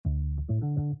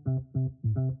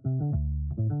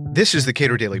This is the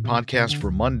Cato Daily Podcast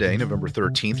for Monday, November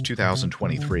 13th,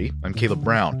 2023. I'm Caleb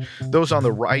Brown. Those on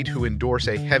the right who endorse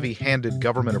a heavy-handed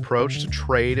government approach to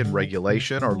trade and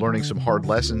regulation are learning some hard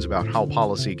lessons about how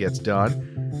policy gets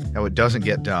done, how it doesn't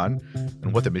get done,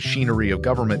 and what the machinery of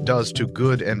government does to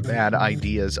good and bad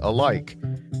ideas alike.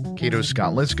 Cato's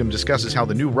Scott Lincicome discusses how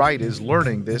the new right is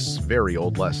learning this very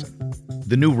old lesson.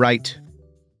 The new right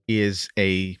is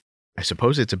I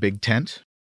suppose it's a big tent.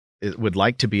 It would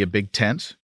like to be a big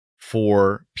tent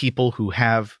for people who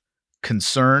have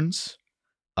concerns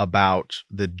about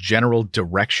the general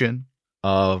direction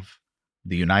of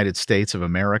the United States of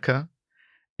America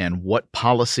and what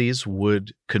policies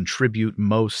would contribute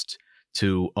most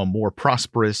to a more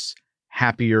prosperous,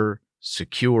 happier,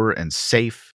 secure, and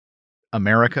safe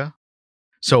America.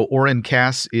 So Oren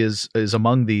Cass is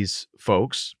among these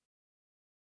folks,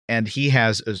 and he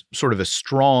has a sort of a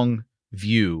strong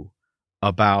view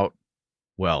about,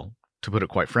 well, to put it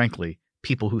quite frankly,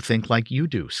 people who think like you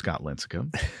do, Scott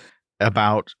Lincicome,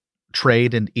 about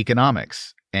trade and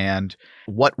economics and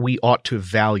what we ought to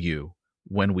value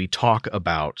when we talk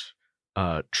about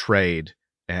trade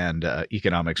and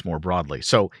economics more broadly.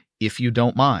 So if you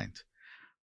don't mind,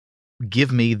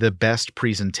 give me the best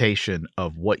presentation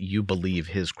of what you believe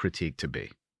his critique to be.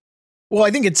 Well,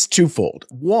 I think it's twofold.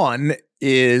 One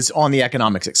is on the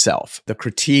economics itself. The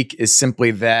critique is simply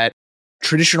that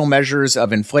traditional measures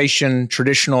of inflation,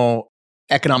 traditional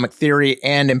economic theory,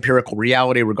 and empirical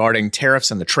reality regarding tariffs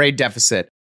and the trade deficit,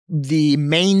 the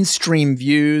mainstream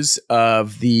views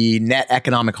of the net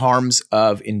economic harms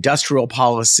of industrial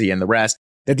policy and the rest,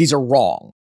 that these are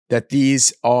wrong, that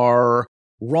these are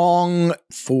wrong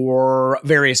for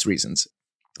various reasons,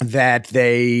 that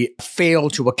they fail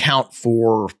to account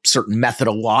for certain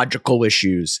methodological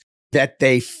issues, that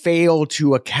they fail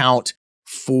to account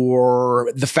for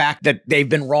the fact that they've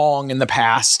been wrong in the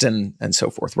past and so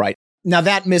forth, right? Now,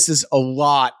 that misses a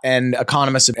lot, and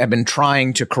economists have been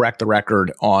trying to correct the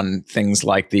record on things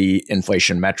like the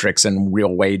inflation metrics and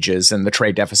real wages and the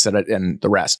trade deficit and the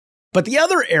rest. But the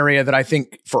other area that I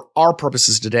think for our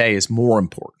purposes today is more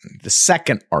important, the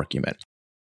second argument,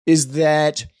 is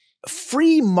that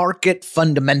free market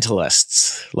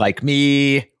fundamentalists like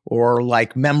me, or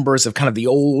like members of kind of the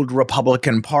old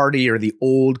Republican Party or the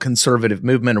old conservative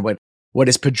movement, or what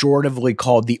is pejoratively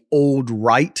called the old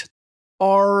right,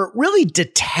 are really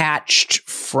detached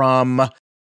from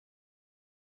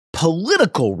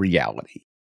political reality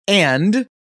and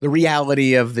the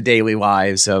reality of the daily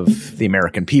lives of the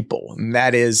American people. And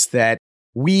that is that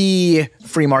we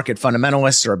free market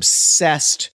fundamentalists are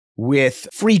obsessed with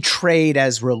free trade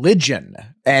as religion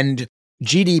and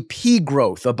GDP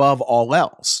growth above all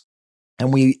else.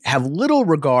 And we have little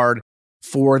regard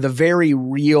for the very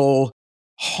real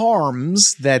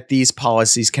harms that these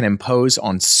policies can impose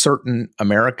on certain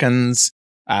Americans,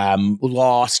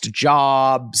 lost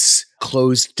jobs,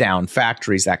 closed down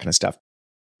factories, that kind of stuff.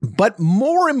 But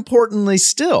more importantly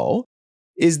still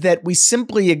is that we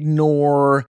simply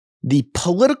ignore the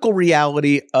political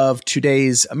reality of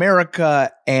today's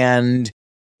America, and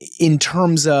in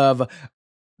terms of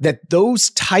that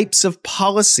those types of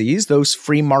policies, those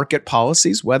free market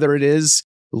policies, whether it is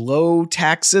low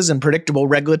taxes and predictable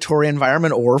regulatory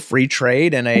environment or free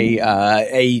trade and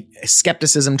a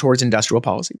skepticism towards industrial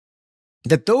policy,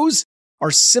 that those are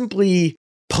simply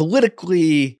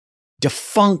politically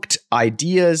defunct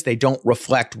ideas. They don't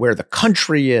reflect where the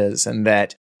country is, and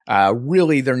that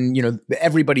really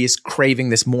everybody is craving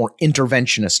this more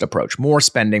interventionist approach, more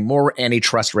spending, more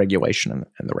antitrust regulation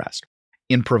and the rest.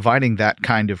 In providing that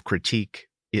kind of critique,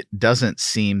 it doesn't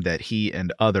seem that he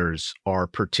and others are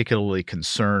particularly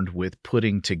concerned with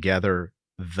putting together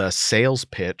the sales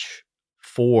pitch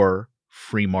for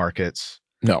free markets,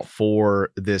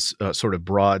 for this sort of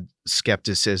broad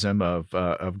skepticism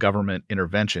of government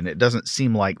intervention. It doesn't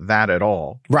seem like that at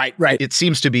all. Right. It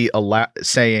seems to be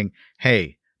saying,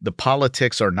 hey, the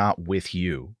politics are not with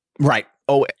you. Right.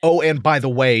 Oh, and by the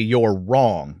way, you're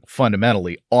wrong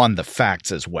fundamentally on the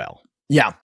facts as well.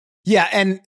 Yeah.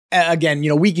 And again,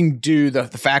 we can do the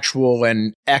factual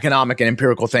and economic and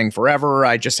empirical thing forever.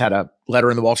 I just had a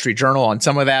letter in the Wall Street Journal on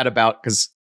some of that because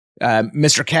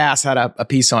Mr. Cass had a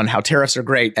piece on how tariffs are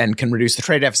great and can reduce the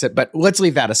trade deficit. But let's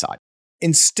leave that aside.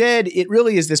 Instead, it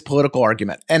really is this political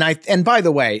argument. And by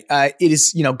the way, it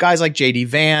is, guys like J.D.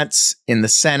 Vance in the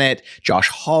Senate, Josh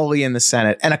Hawley in the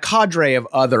Senate, and a cadre of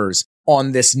others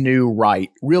on this new right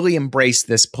really embrace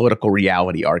this political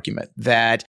reality argument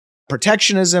that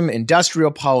protectionism,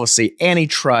 industrial policy,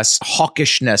 antitrust,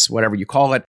 hawkishness, whatever you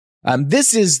call it,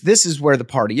 this is where the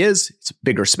party is. It's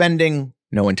bigger spending,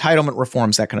 no entitlement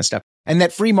reforms, that kind of stuff. and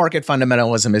that free market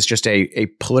fundamentalism is just a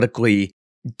politically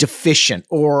deficient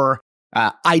or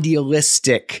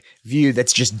idealistic view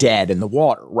that's just dead in the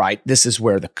water, right? This is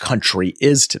where the country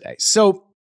is today. So,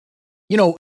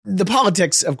 the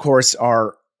politics, of course,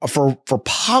 are for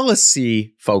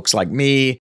policy folks like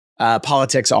me,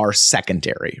 politics are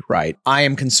secondary, right? I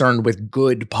am concerned with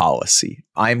good policy.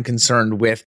 I am concerned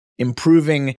with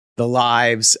improving the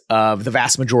lives of the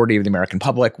vast majority of the American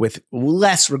public with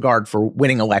less regard for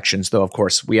winning elections, though, of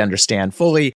course, we understand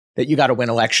fully that you got to win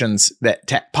elections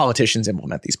that politicians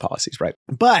implement these policies, right?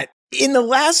 But in the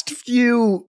last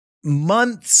few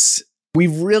months,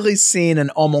 we've really seen an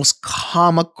almost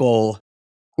comical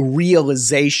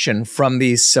realization from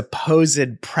these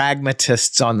supposed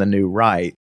pragmatists on the new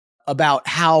right about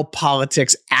how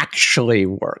politics actually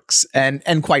works. And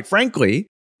quite frankly,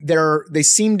 they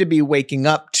seem to be waking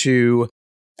up to,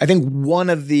 I think, one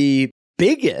of the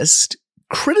biggest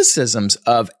criticisms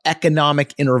of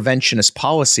economic interventionist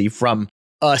policy from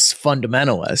us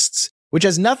fundamentalists, which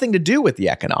has nothing to do with the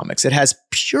economics. It has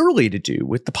purely to do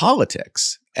with the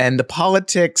politics and the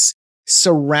politics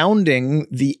surrounding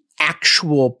the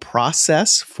actual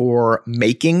process for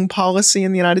making policy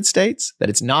in the United States, that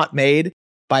it's not made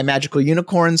by magical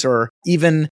unicorns or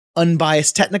even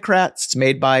unbiased technocrats. It's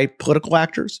made by political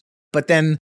actors. But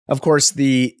then, of course,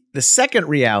 the second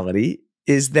reality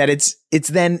is that it's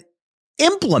then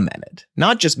implemented,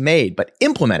 not just made, but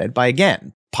implemented by,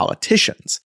 again,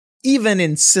 politicians. Even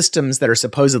in systems that are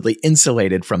supposedly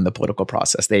insulated from the political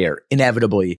process, they are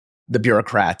inevitably, the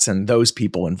bureaucrats and those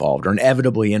people involved are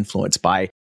inevitably influenced by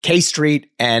K Street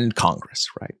and Congress,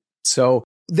 right? So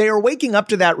they are waking up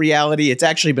to that reality. It's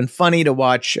actually been funny to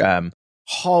watch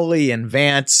Hawley and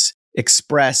Vance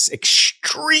express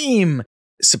extreme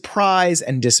surprise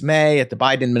and dismay at the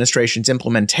Biden administration's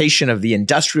implementation of the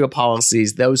industrial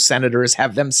policies those senators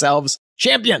have themselves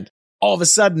championed. All of a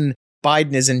sudden,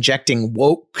 Biden is injecting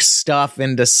woke stuff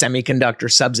into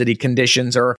semiconductor subsidy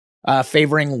conditions or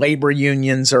favoring labor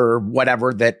unions or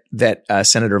whatever that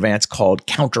Senator Vance called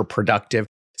counterproductive.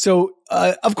 So,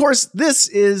 of course, this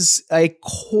is a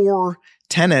core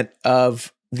tenet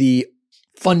of the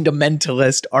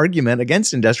fundamentalist argument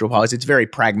against industrial policy. It's very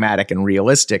pragmatic and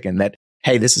realistic in that,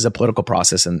 hey, this is a political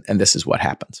process and this is what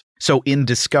happens. So in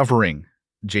discovering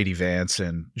J.D. Vance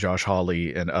and Josh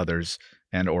Hawley and others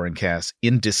and Oren Cass,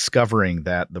 in discovering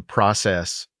that the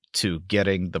process to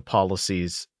getting the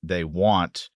policies they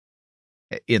want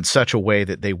in such a way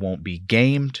that they won't be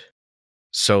gamed,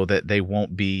 so that they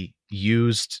won't be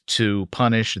used to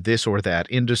punish this or that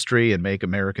industry and make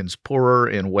Americans poorer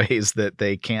in ways that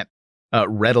they can't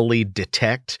readily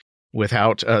detect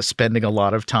without spending a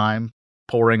lot of time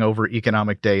poring over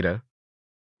economic data.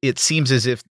 It seems as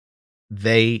if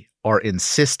they are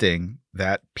insisting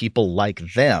that people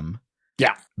like them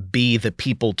be the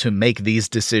people to make these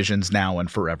decisions now and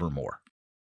forevermore.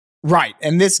 Right.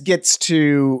 And this gets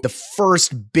to the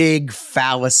first big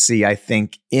fallacy, I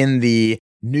think, in the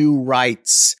new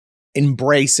right's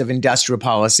embrace of industrial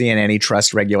policy and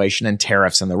antitrust regulation and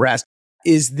tariffs and the rest,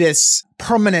 is this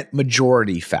permanent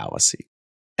majority fallacy.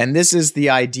 And this is the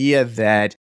idea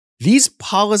that these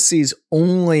policies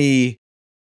only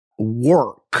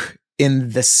work in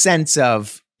the sense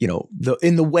of,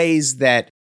 in the ways that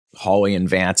Hawley and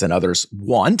Vance and others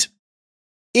want,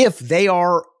 if they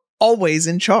are always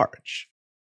in charge,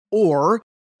 or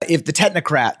if the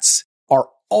technocrats are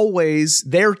always,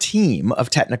 their team of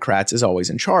technocrats is always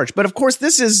in charge. But of course,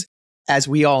 this is, as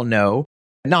we all know,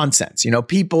 nonsense.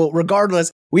 People,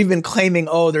 regardless, we've been claiming,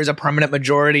 there's a permanent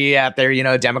majority out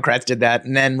there, Democrats did that,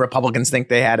 and then Republicans think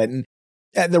they had it. And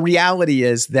the reality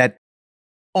is that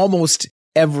almost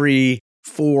every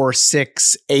 4,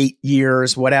 6, 8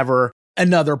 years, whatever,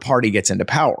 another party gets into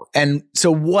power. And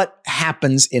so what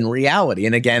happens in reality?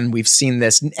 And again, we've seen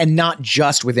this, and not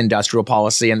just with industrial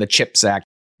policy and the CHIPS Act,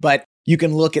 but you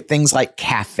can look at things like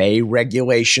CAFE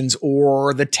regulations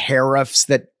or the tariffs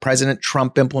that President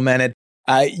Trump implemented.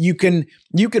 You can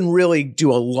really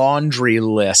do a laundry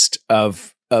list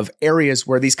of areas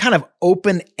where these kind of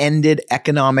open-ended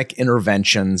economic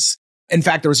interventions. In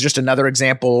fact, there was just another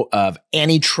example of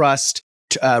antitrust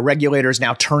regulators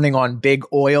now turning on big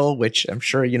oil, which I'm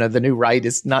sure, the new right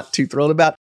is not too thrilled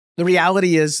about. The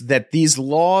reality is that these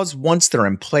laws, once they're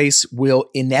in place, will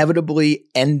inevitably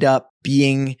end up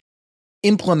being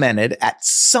implemented at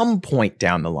some point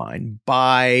down the line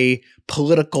by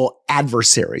political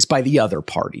adversaries, by the other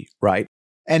party, right?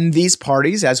 And these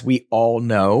parties, as we all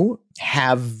know,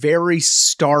 have very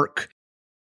stark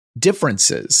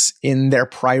differences in their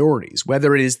priorities,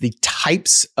 whether it is the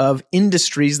types of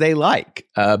industries they like,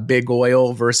 big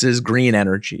oil versus green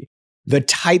energy, the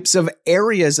types of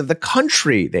areas of the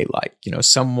country they like.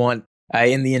 Someone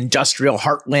in the industrial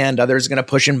heartland, others are going to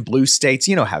push in blue states.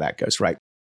 You know how that goes, right?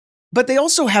 But they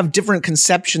also have different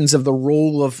conceptions of the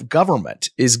role of government.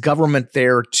 Is government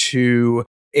there to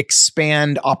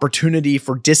expand opportunity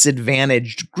for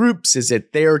disadvantaged groups? Is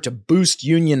it there to boost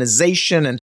unionization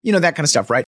and, that kind of stuff,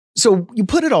 right? So you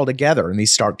put it all together in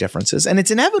these stark differences, and it's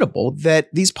inevitable that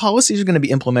these policies are going to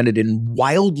be implemented in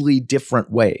wildly different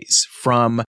ways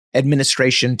from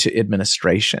administration to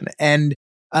administration. And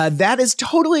that is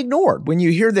totally ignored when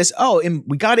you hear this,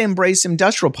 we got to embrace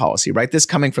industrial policy, right? This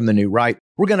coming from the new right.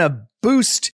 We're going to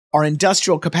boost our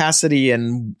industrial capacity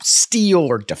in steel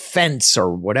or defense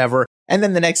or whatever. And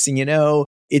then the next thing you know,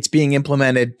 it's being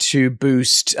implemented to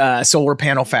boost solar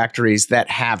panel factories that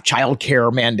have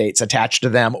childcare mandates attached to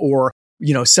them, or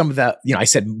some of the I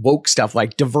said woke stuff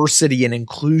like diversity and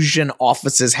inclusion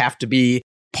offices have to be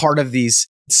part of these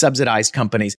subsidized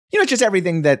companies. Just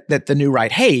everything that the new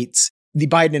right hates. The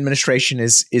Biden administration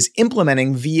is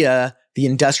implementing via the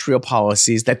industrial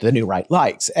policies that the new right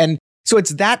likes, and so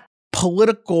it's that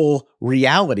political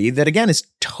reality that, again, is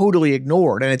totally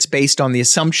ignored. And it's based on the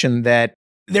assumption that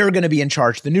they're going to be in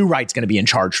charge. The new right's going to be in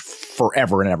charge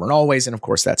forever and ever and always. And of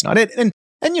course, that's not it. And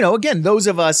again, those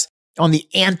of us on the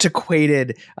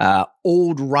antiquated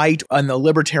old right, on the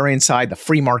libertarian side, the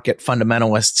free market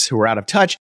fundamentalists who are out of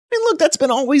touch. Look, that's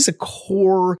been always a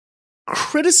core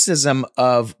criticism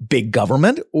of big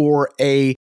government, or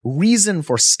a reason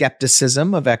for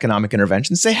skepticism of economic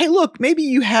intervention. Say, hey, look, maybe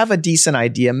you have a decent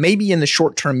idea. Maybe in the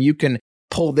short term, you can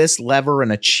pull this lever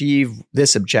and achieve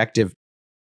this objective.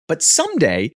 But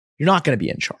someday, you're not going to be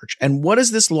in charge. And what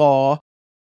is this law,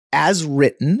 as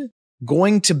written,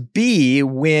 going to be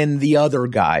when the other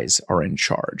guys are in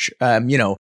charge?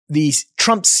 These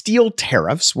Trump steel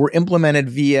tariffs were implemented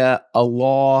via a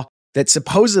law that's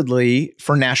supposedly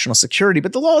for national security,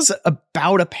 but the law is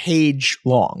about a page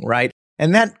long, right?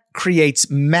 And that creates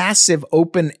massive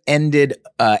open-ended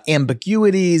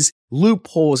ambiguities,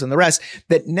 loopholes, and the rest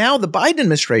that now the Biden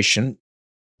administration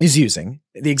is using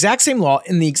the exact same law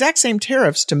and the exact same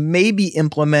tariffs to maybe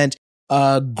implement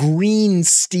a green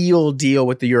steel deal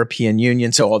with the European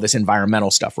Union. So all this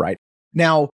environmental stuff, right?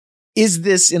 Now, is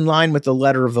this in line with the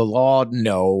letter of the law?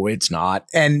 No, it's not.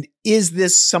 And is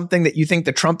this something that you think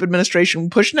the Trump administration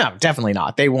would push? No, definitely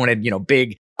not. They wanted,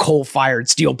 big coal-fired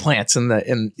steel plants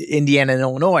in Indiana and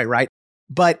Illinois, right?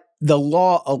 But the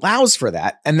law allows for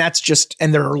that, and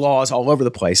there are laws all over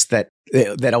the place that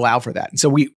allow for that. And so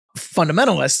we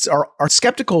fundamentalists are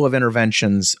skeptical of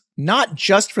interventions, not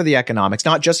just for the economics,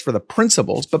 not just for the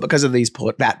principles, but because of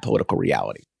that political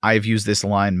reality. I've used this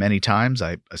line many times.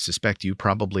 I suspect you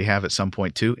probably have at some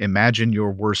point too. Imagine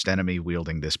your worst enemy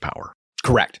wielding this power.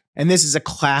 Correct. And this is a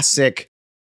classic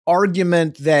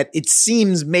argument that it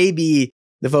seems maybe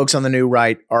the folks on the new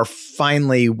right are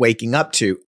finally waking up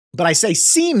to. But I say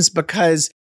seems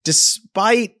because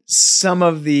despite some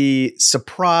of the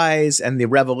surprise and the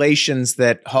revelations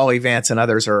that Holly Vance and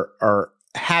others are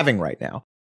having right now,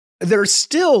 there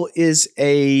still is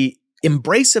a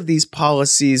embrace of these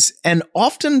policies, and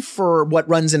often for what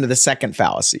runs into the second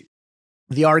fallacy,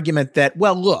 the argument that,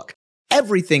 well, look,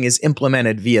 everything is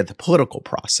implemented via the political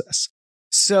process.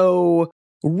 So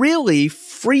really,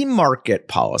 free market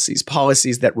policies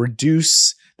that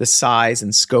reduce the size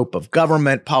and scope of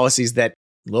government, policies that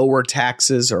lower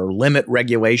taxes or limit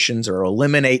regulations or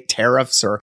eliminate tariffs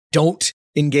or don't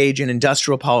engage in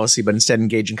industrial policy, but instead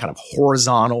engage in kind of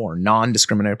horizontal or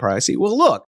non-discriminatory policy. Well,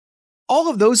 look, all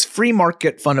of those free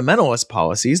market fundamentalist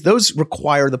policies, those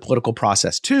require the political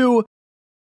process too.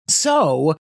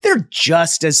 So they're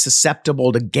just as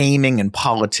susceptible to gaming and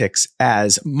politics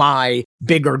as my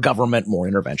bigger government, more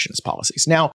interventionist policies.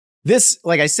 Now, this,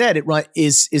 like I said,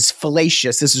 is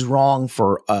fallacious. This is wrong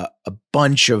for a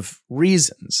bunch of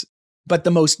reasons. But the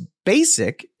most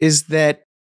basic is that,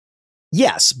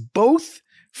 yes, both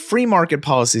free market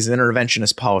policies and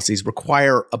interventionist policies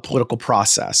require a political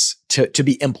process to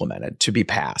be implemented, to be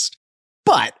passed.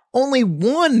 But only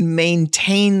one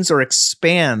maintains or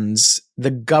expands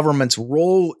the government's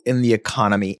role in the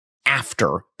economy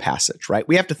after passage, right?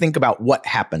 We have to think about what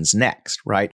happens next,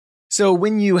 right? So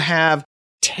when you have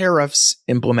tariffs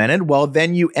implemented, well,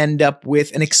 then you end up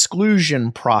with an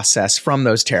exclusion process from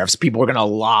those tariffs. People are going to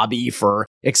lobby for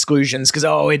exclusions because,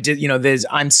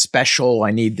 I'm special,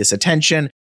 I need this attention.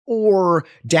 Or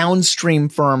downstream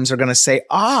firms are going to say,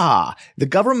 the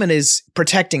government is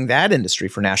protecting that industry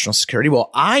for national security.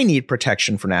 Well, I need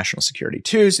protection for national security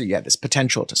too. So you have this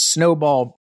potential to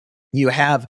snowball. You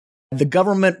have the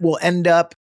government will end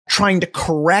up trying to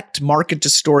correct market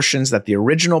distortions that the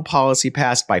original policy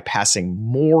passed by passing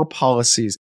more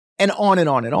policies. and on and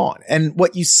on and on. And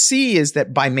what you see is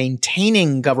that by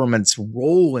maintaining government's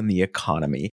role in the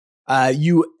economy,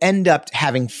 you end up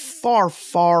having far,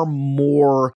 far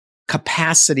more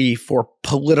capacity for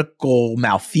political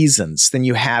malfeasance than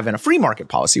you have in a free market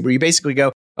policy, where you basically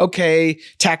go, okay,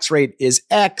 tax rate is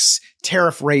X,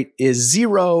 tariff rate is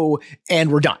 0,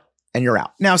 and we're done, and you're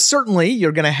out. Now, certainly,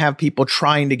 you're going to have people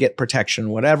trying to get protection,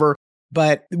 whatever.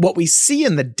 But what we see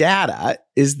in the data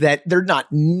is that they're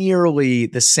not nearly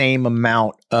the same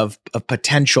amount of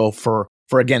potential for,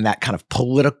 again, that kind of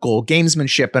political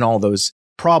gamesmanship and all those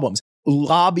problems.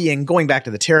 Lobbying, going back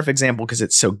to the tariff example, because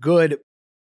it's so good,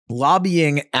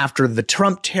 lobbying after the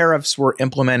Trump tariffs were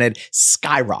implemented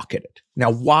skyrocketed.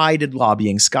 Now, why did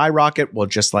lobbying skyrocket? Well,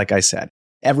 just like I said,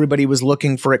 everybody was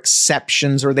looking for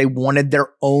exceptions or they wanted their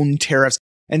own tariffs.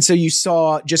 And so you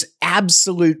saw just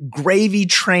absolute gravy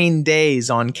train days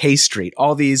on K Street,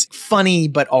 all these funny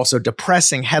but also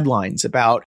depressing headlines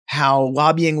about how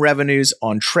lobbying revenues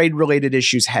on trade-related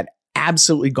issues had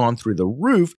absolutely gone through the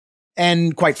roof.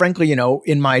 And quite frankly, you know,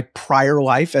 in my prior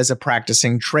life as a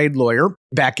practicing trade lawyer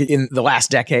back in the last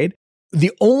decade,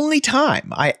 the only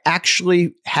time I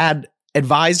actually had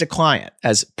advised a client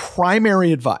as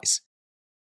primary advice,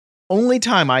 only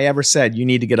time I ever said you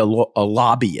need to get a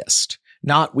lobbyist,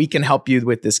 not we can help you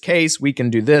with this case, we can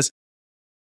do this.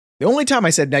 The only time I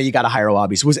said, no, you got to hire a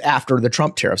lobbyist was after the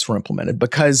Trump tariffs were implemented,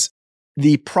 because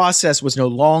the process was no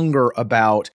longer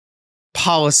about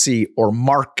policy or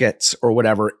markets or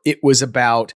whatever. It was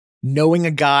about knowing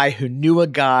a guy who knew a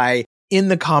guy in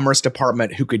the Commerce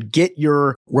Department who could get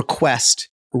your request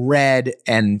read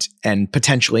and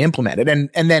potentially implemented.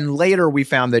 And then later we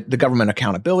found that the Government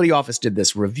Accountability Office did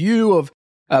this review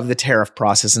of the tariff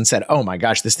process and said, oh my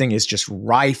gosh, this thing is just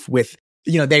rife with,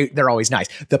 you know, they're always nice,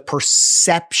 the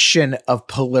perception of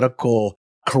political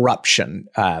corruption.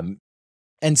 And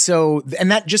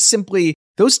that just simply,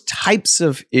 those types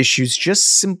of issues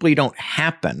just simply don't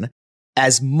happen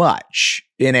as much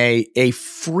in a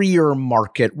freer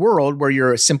market world where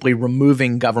you're simply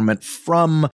removing government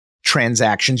from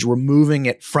transactions, removing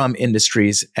it from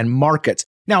industries and markets.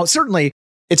 Now, certainly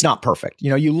it's not perfect.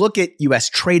 You know, you look at US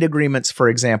trade agreements, for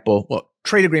example. Well,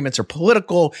 trade agreements are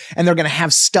political and they're going to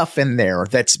have stuff in there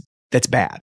that's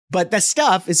bad. But that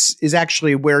stuff is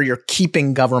actually where you're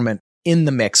keeping government in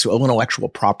the mix, intellectual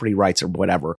property rights or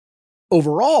whatever.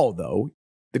 Overall, though,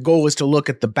 the goal is to look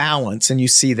at the balance, and you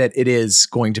see that it is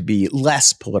going to be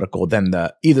less political than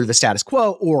either the status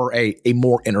quo or a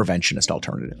more interventionist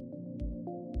alternative.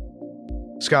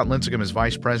 Scott Lincicome is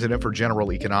Vice President for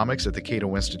General Economics at the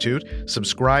Cato Institute.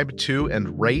 Subscribe to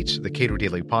and rate the Cato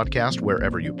Daily Podcast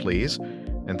wherever you please.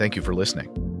 And thank you for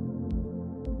listening.